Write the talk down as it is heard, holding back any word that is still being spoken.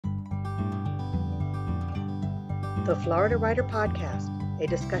the Florida Writer Podcast, a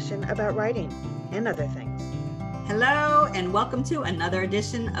discussion about writing and other things. Hello, and welcome to another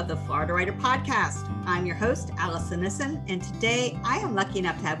edition of the Florida Writer Podcast. I'm your host, Allison Nissen, and today I am lucky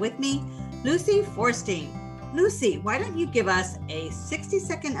enough to have with me Lucy Forsting. Lucy, why don't you give us a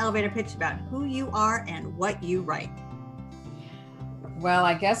 60-second elevator pitch about who you are and what you write? Well,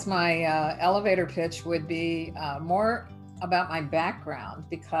 I guess my elevator pitch would be more about my background,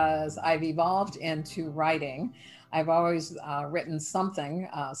 because I've evolved into writing. I've always written something,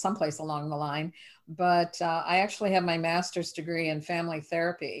 someplace along the line, but I actually have my master's degree in family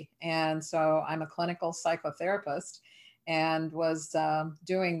therapy. And so I'm a clinical psychotherapist and was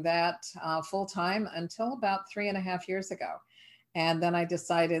doing that full time until about 3.5 years ago. And then I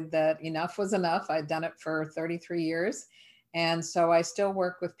decided that enough was enough. I'd done it for 33 years. And so I still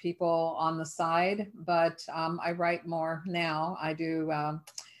work with people on the side, but I write more now. I do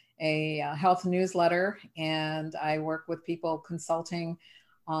a health newsletter, and I work with people consulting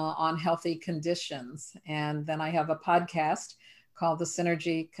on healthy conditions. And then I have a podcast called the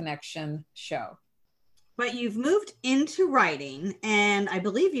Synergy Connection Show. But you've moved into writing, and I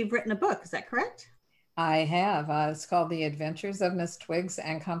believe you've written a book. Is that correct? I have. It's called The Adventures of Miss Twiggs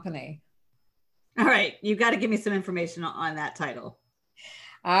and Company. All right. You got to give me some information on that title.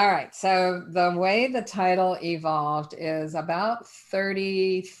 All right. So the way the title evolved is about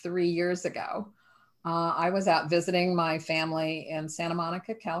 33 years ago. I was out visiting my family in Santa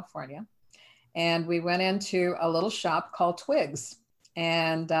Monica, California, and we went into a little shop called Twiggs.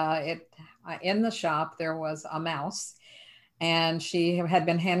 And in the shop, there was a mouse, and she had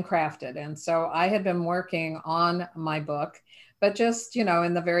been handcrafted. And so I had been working on my book, but just,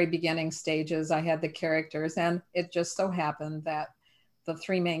 in the very beginning stages, I had the characters, and it just so happened that the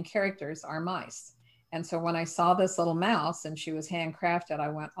three main characters are mice. And so when I saw this little mouse and she was handcrafted, I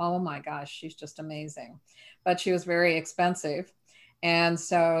went, oh my gosh, she's just amazing. But she was very expensive. And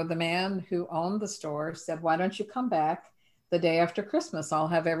so the man who owned the store said, why don't you come back the day after Christmas? I'll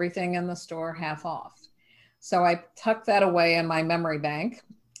have everything in the store half off. So I tucked that away in my memory bank.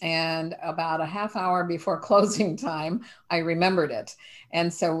 And about a half hour before closing time, I remembered it.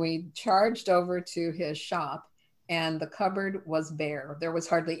 And so we charged over to his shop, and the cupboard was bare. There was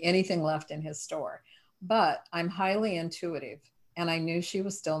hardly anything left in his store. But I'm highly intuitive, and I knew she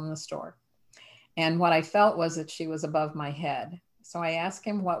was still in the store. And what I felt was that she was above my head. So I asked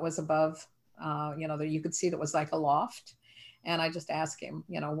him what was above, that you could see that was like a loft. And I just asked him,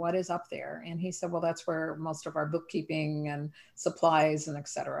 what is up there? And he said, well, that's where most of our bookkeeping and supplies and et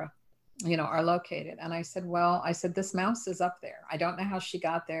cetera, are located. And I said, this mouse is up there. I don't know how she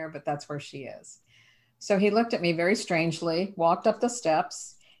got there, but that's where she is. So he looked at me very strangely, walked up the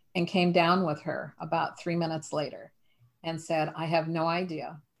steps, and came down with her about 3 minutes later and said, I have no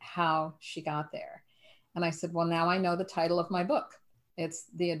idea how she got there. And I said, well, now I know the title of my book. It's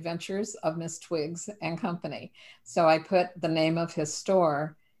The Adventures of Miss Twiggs and Company. So I put the name of his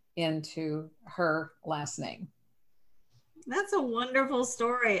store into her last name. That's a wonderful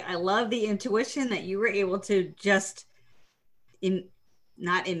story. I love the intuition that you were able to just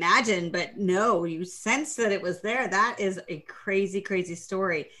not imagine, but no, you sense that it was there. That is a crazy, crazy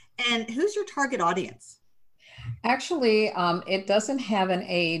story. And who's your target audience? Actually, it doesn't have an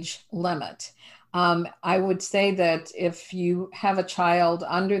age limit. I would say that if you have a child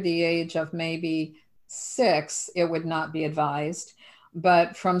under the age of maybe 6, it would not be advised.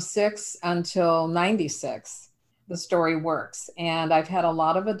 But from 6 until 96, the story works. And I've had a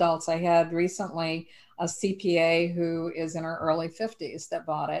lot of adults. I had recently a CPA who is in her early 50s that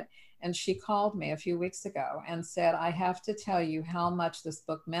bought it. And she called me a few weeks ago and said, I have to tell you how much this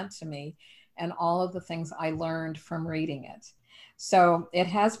book meant to me and all of the things I learned from reading it. So it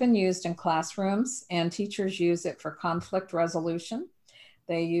has been used in classrooms, and teachers use it for conflict resolution.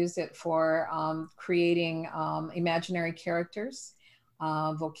 They use it for creating imaginary characters,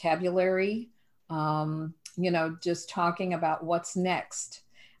 vocabulary, just talking about what's next,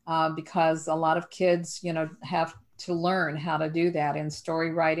 because a lot of kids, have to learn how to do that in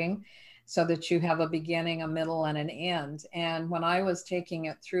story writing so that you have a beginning, a middle, and an end. And when I was taking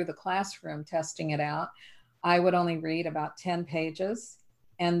it through the classroom, testing it out, I would only read about 10 pages,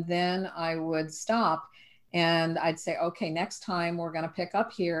 and then I would stop and I'd say, okay, next time we're going to pick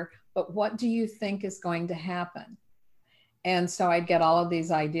up here, but what do you think is going to happen? And so I'd get all of these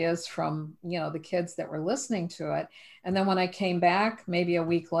ideas from, the kids that were listening to it. And then when I came back, maybe a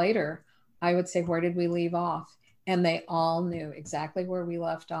week later, I would say, where did we leave off? And they all knew exactly where we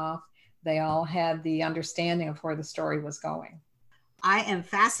left off. They all had the understanding of where the story was going. I am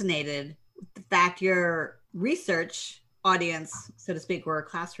fascinated with the fact your research audience, so to speak, were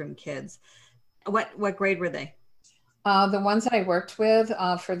classroom kids. What grade were they? The ones that I worked with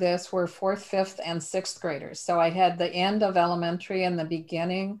for this were fourth, fifth, and sixth graders. So I had the end of elementary and the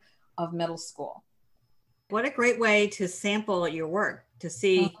beginning of middle school. What a great way to sample your work to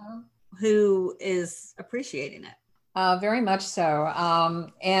see Mhm. who is appreciating it. Very much so.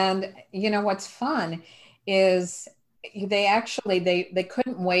 And you know what's fun is they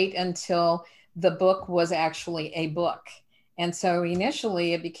couldn't wait until the book was actually a book. And so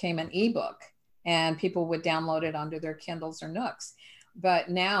initially it became an ebook and people would download it onto their Kindles or Nooks. But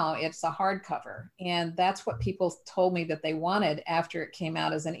now it's a hardcover. And that's what people told me that they wanted after it came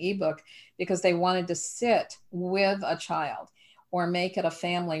out as an ebook, because they wanted to sit with a child or make it a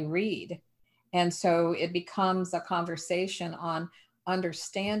family read. And so it becomes a conversation on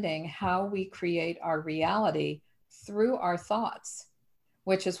understanding how we create our reality through our thoughts,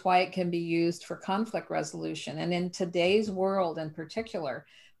 which is why it can be used for conflict resolution. And in today's world in particular,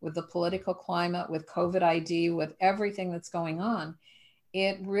 with the political climate, with COVID ID, with everything that's going on,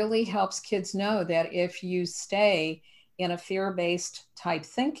 it really helps kids know that if you stay in a fear-based type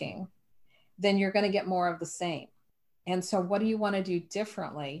thinking, then you're going to get more of the same. And so what do you want to do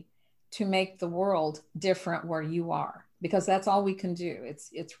differently to make the world different where you are? Because that's all we can do.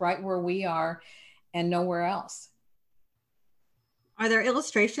 It's right where we are and nowhere else. Are there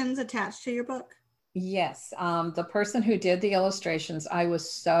illustrations attached to your book? Yes. The person who did the illustrations, I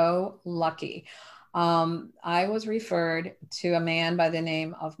was so lucky. I was referred to a man by the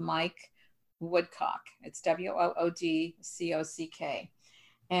name of Mike Woodcock. It's Woodcock.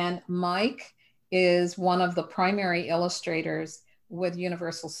 And Mike is one of the primary illustrators with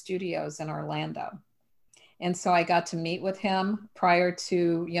Universal Studios in Orlando. And so I got to meet with him prior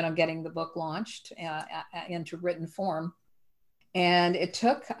to, getting the book launched into written form. And it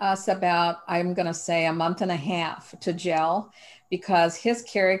took us about, I'm going to say, a month and a half to gel, because his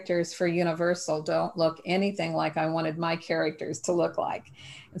characters for Universal don't look anything like I wanted my characters to look like.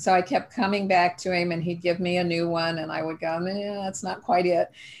 And so I kept coming back to him and he'd give me a new one and I would go, that's not quite it.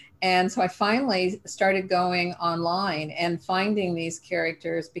 And so I finally started going online and finding these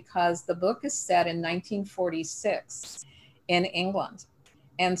characters, because the book is set in 1946 in England.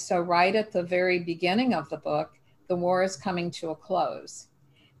 And so right at the very beginning of the book, the war is coming to a close.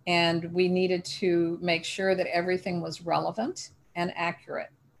 And we needed to make sure that everything was relevant and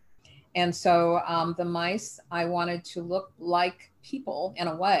accurate. And so the mice, I wanted to look like people in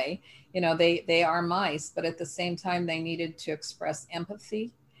a way. They are mice, but at the same time, they needed to express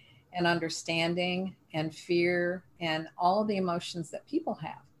empathy and understanding and fear and all of the emotions that people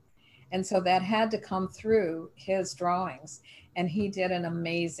have. And so that had to come through his drawings. And he did an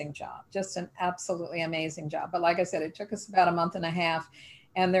amazing job, just an absolutely amazing job. But like I said, it took us about a month and a half.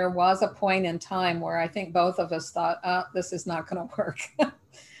 And there was a point in time where I think both of us thought, this is not going to work.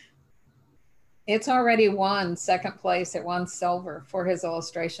 It's already won second place. It won silver for his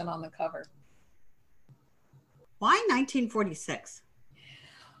illustration on the cover. Why 1946?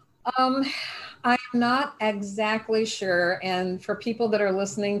 I'm not exactly sure. And for people that are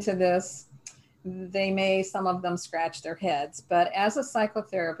listening to this, some of them scratch their heads. But as a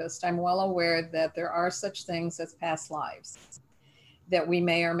psychotherapist, I'm well aware that there are such things as past lives that we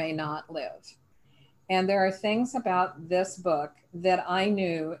may or may not live. And there are things about this book that I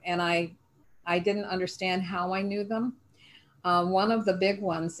knew, and I didn't understand how I knew them. One of the big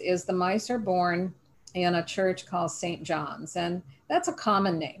ones is the mice are born in a church called St. John's. And that's a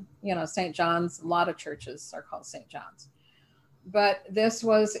common name. St. John's, a lot of churches are called St. John's. But this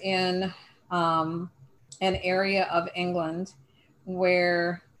was in an area of England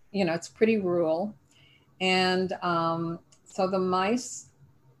where, it's pretty rural. And so the mice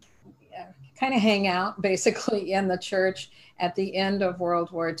kind of hang out basically in the church at the end of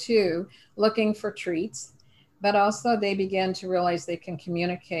World War II, looking for treats. But also they began to realize they can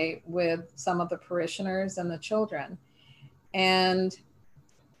communicate with some of the parishioners and the children. And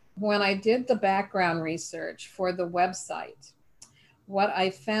when I did the background research for the website, what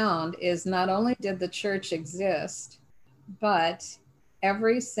I found is not only did the church exist, but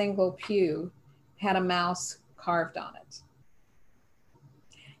every single pew had a mouse carved on it.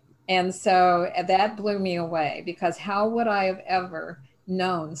 And so that blew me away, because how would I have ever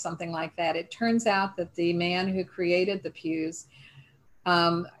known something like that? It turns out that the man who created the pews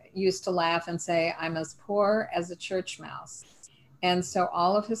used to laugh and say, I'm as poor as a church mouse. And so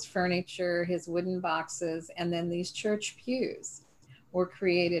all of his furniture, his wooden boxes, and then these church pews were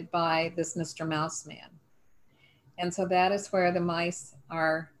created by this Mr. Mouse Man. And so that is where the mice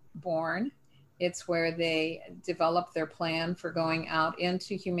are born. It's where they develop their plan for going out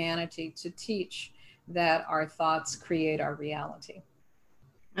into humanity to teach that our thoughts create our reality.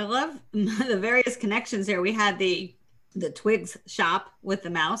 I love the various connections here. We had the the Twiggs shop with the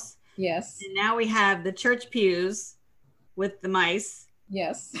mouse. Yes. And now we have the church pews with the mice.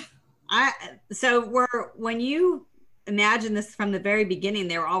 Yes. When you imagine this from the very beginning,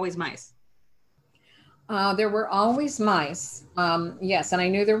 there were always mice. There were always mice. Yes. And I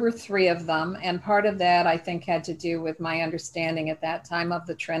knew there were 3 of them. And part of that, I think, had to do with my understanding at that time of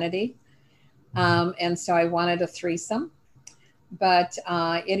the Trinity. And so I wanted a threesome. But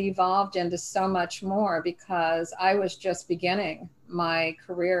it evolved into so much more because I was just beginning my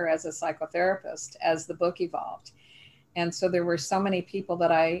career as a psychotherapist as the book evolved. And so there were so many people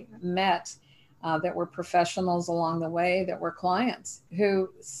that I met that were professionals along the way, that were clients who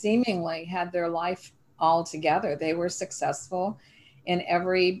seemingly had their life all together. They were successful in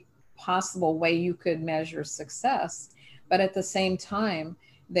every possible way you could measure success. But at the same time,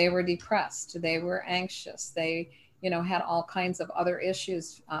 they were depressed. They were anxious. They had all kinds of other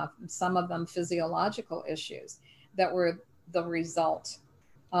issues, some of them physiological issues that were the result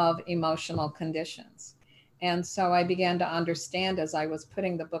of emotional conditions. And so I began to understand as I was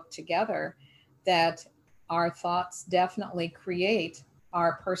putting the book together that our thoughts definitely create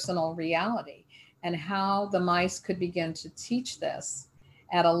our personal reality, and how the mice could begin to teach this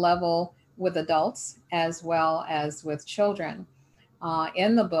at a level with adults as well as with children.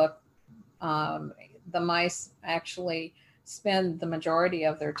 In the book, the mice actually spend the majority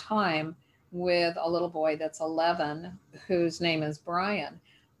of their time with a little boy that's 11, whose name is Brian.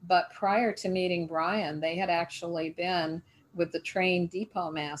 But prior to meeting Brian, they had actually been with the train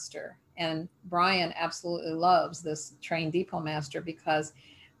depot master. And Brian absolutely loves this train depot master because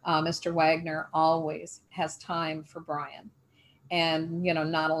Mr. Wagner always has time for Brian. And,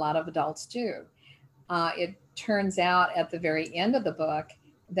 not a lot of adults do. It turns out at the very end of the book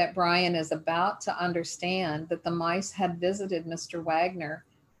that Brian is about to understand that the mice had visited Mr. Wagner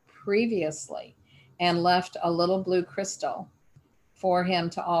previously and left a little blue crystal for him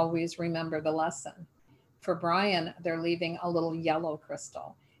to always remember the lesson. For Brian, they're leaving a little yellow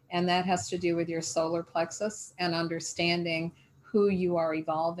crystal, and that has to do with your solar plexus and understanding who you are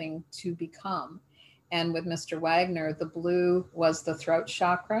evolving to become. And with Mr. Wagner, the blue was the throat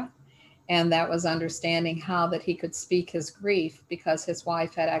chakra. And that was understanding how that he could speak his grief because his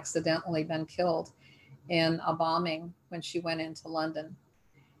wife had accidentally been killed in a bombing when she went into London.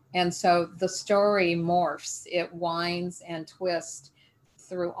 And so the story morphs, it winds and twists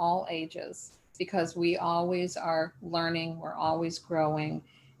through all ages because we always are learning, we're always growing,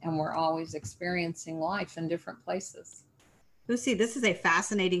 and we're always experiencing life in different places. Lucy, this is a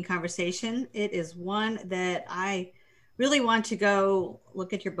fascinating conversation. It is one that I really want to go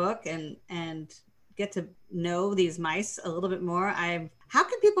look at your book and get to know these mice a little bit more. How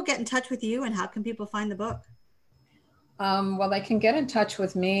can people get in touch with you, and how can people find the book? Well, they can get in touch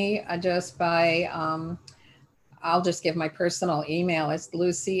with me just by, I'll just give my personal email. It's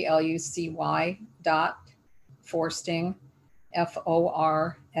Lucy, Lucy .forsting, FORSTING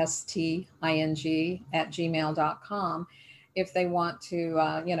 @gmail.com. If they want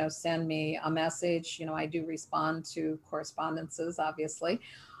to, send me a message, I do respond to correspondences, obviously.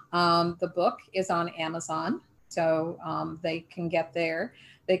 The book is on Amazon, so they can get there.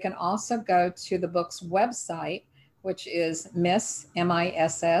 They can also go to the book's website, which is Miss,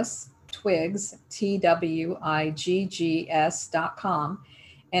 MISS, Twiggs, TWIGGS.com.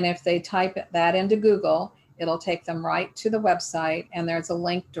 And if they type that into Google, it'll take them right to the website, and there's a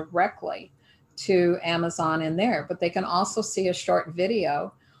link directly to Amazon in there. But they can also see a short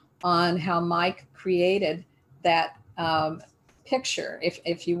video on how Mike created that picture,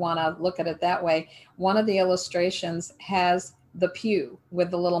 if you want to look at it that way. One of the illustrations has the pew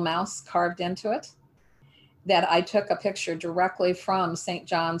with the little mouse carved into it, that I took a picture directly from St.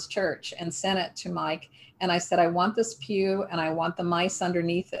 John's Church and sent it to Mike. And I said, I want this pew and I want the mice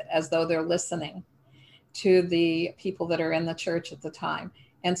underneath it as though they're listening to the people that are in the church at the time.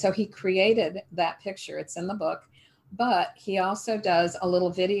 And so he created that picture. It's in the book, but he also does a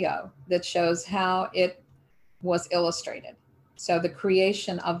little video that shows how it was illustrated. So the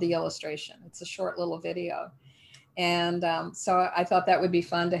creation of the illustration, it's a short little video. And so I thought that would be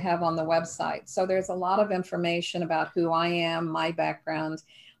fun to have on the website. So there's a lot of information about who I am, my background,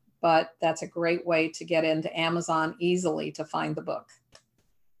 but that's a great way to get into Amazon easily to find the book.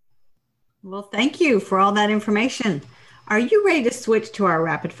 Well, thank you for all that information. Are you ready to switch to our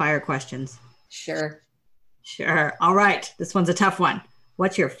rapid fire questions? Sure. Sure. All right. This one's a tough one.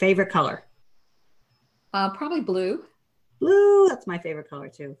 What's your favorite color? Probably blue. Blue. That's my favorite color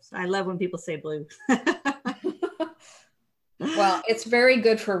too. So I love when people say blue. Well, it's very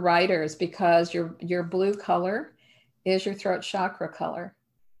good for writers because your blue color is your throat chakra color.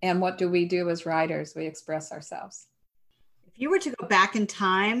 And what do we do as writers? We express ourselves. you were to go back in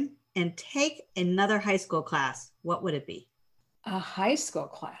time and take another high school class, what would it be? A high school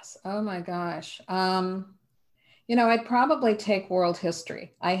class. Oh my gosh. I'd probably take world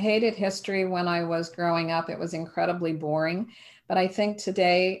history. I hated history when I was growing up. It was incredibly boring. But I think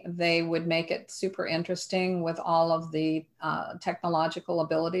today they would make it super interesting with all of the technological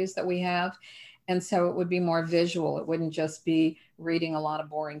abilities that we have. And so it would be more visual. It wouldn't just be reading a lot of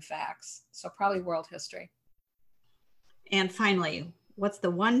boring facts. So probably world history. And finally, what's the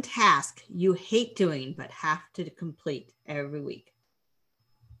one task you hate doing but have to complete every week?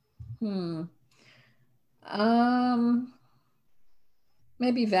 Maybe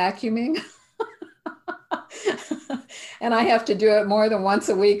vacuuming. And I have to do it more than once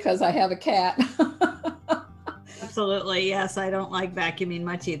a week because I have a cat. Absolutely. Yes. I don't like vacuuming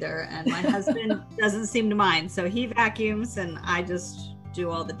much either. And my husband doesn't seem to mind. So he vacuums and I just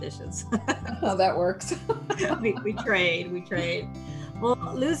do all the dishes. Oh, that works. we trade. Well,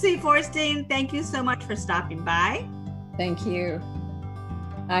 Lucy Forsting, thank you so much for stopping by. Thank you.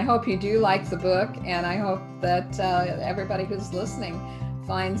 I hope you do like the book, and I hope that everybody who's listening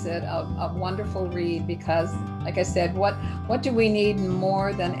finds it a wonderful read, because like I said, what do we need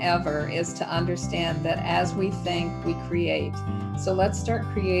more than ever is to understand that as we think, we create. So let's start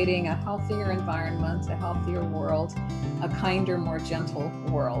creating a healthier environment, a healthier world, a kinder, more gentle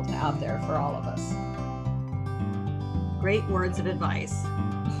world out there for all of us. Great words of advice.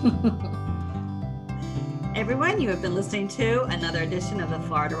 Everyone, you have been listening to another edition of the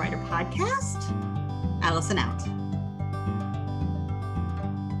Florida Writer Podcast. Allison out.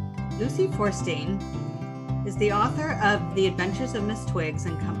 Lucy Forsting is the author of The Adventures of Miss Twiggs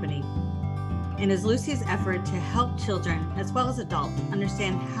and Company, and is Lucy's effort to help children as well as adults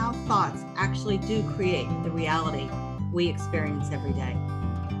understand how thoughts actually do create the reality we experience every day.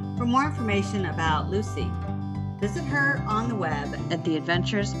 For more information about Lucy, visit her on the web at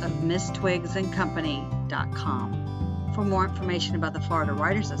theadventuresofmisstwiggsandcompany.com. For more information about the Florida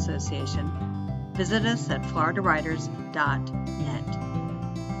Writers Association, visit us at floridawriters.net.